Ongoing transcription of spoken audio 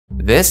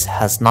This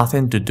has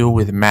nothing to do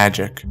with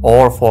magic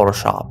or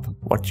Photoshop.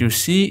 What you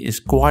see is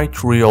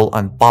quite real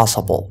and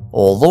possible,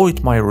 although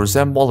it might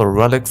resemble a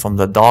relic from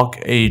the Dark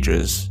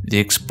Ages. The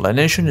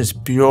explanation is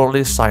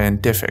purely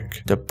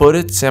scientific. To put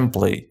it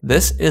simply,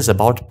 this is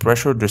about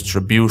pressure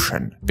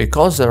distribution.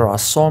 Because there are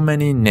so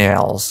many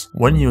nails,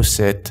 when you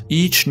sit,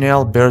 each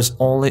nail bears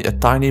only a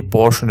tiny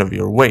portion of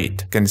your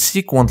weight.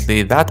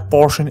 Consequently, that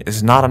portion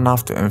is not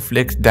enough to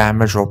inflict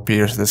damage or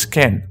pierce the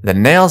skin. The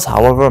nails,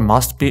 however,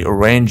 must be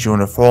arranged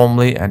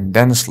uniformly and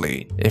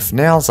densely. If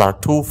nails are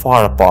too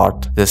far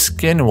apart, the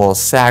skin will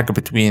sag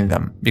between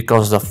them,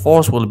 because the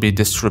force will be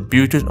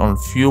distributed on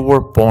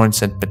fewer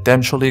points and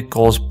potentially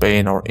cause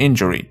pain or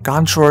injury.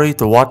 Contrary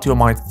to what you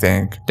might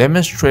think,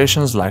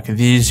 demonstrations like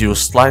these use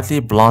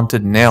slightly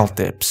blunted nail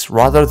tips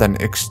rather than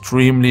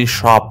extremely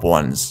sharp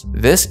ones.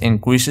 This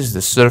increases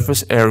the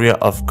surface area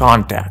of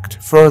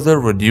contact, further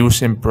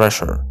reducing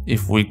pressure.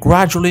 If we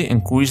gradually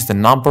increase the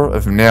number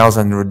of nails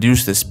and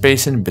reduce the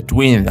spacing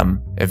between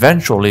them,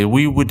 eventually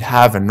we would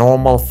have a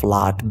normal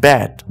flat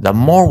bed. The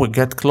more we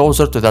get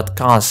closer to that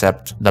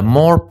concept, the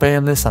more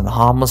painless and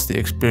harmless the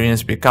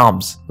experience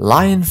becomes.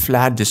 Lying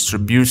flat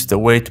distributes the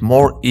weight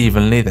more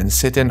evenly than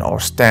sitting or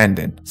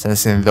standing,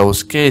 since in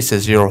those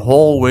cases your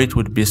whole weight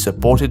would be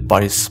supported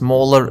by a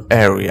smaller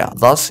area,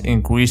 thus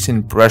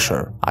increasing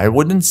pressure. I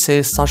wouldn't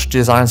say such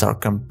designs are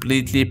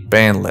completely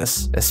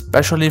painless,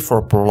 especially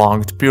for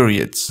prolonged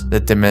periods. The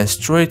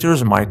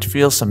demonstrators might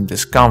feel some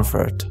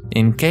discomfort.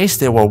 In case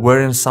they were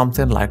wearing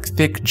something like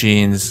thick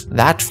jeans,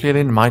 that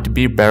feeling might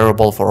be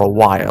bearable for a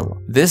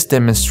while. This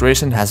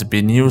demonstration has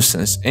been used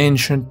since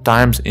ancient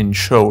times in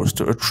shows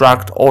to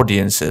attract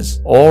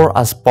audiences, or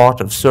as part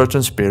of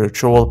certain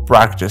spiritual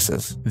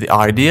practices. The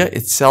idea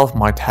itself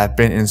might have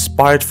been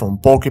inspired from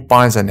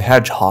porcupines and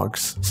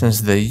hedgehogs,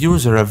 since they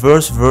use a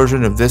reverse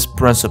version of this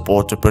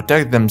principle to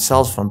protect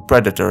themselves from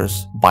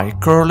predators. By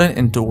curling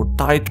into a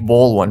tight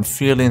ball when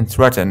feeling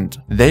threatened,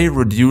 they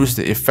reduce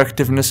the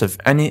effectiveness of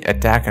any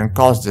attack and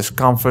cause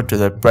discomfort to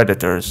the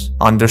predators.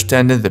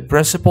 Understanding the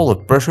principle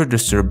of pressure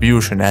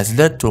distribution has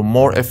led to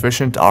more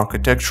efficient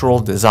architectural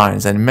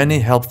designs and many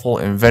helpful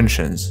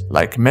inventions,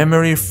 like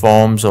memory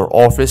foams or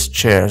office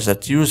chairs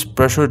that use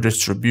pressure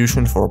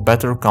distribution for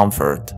better comfort.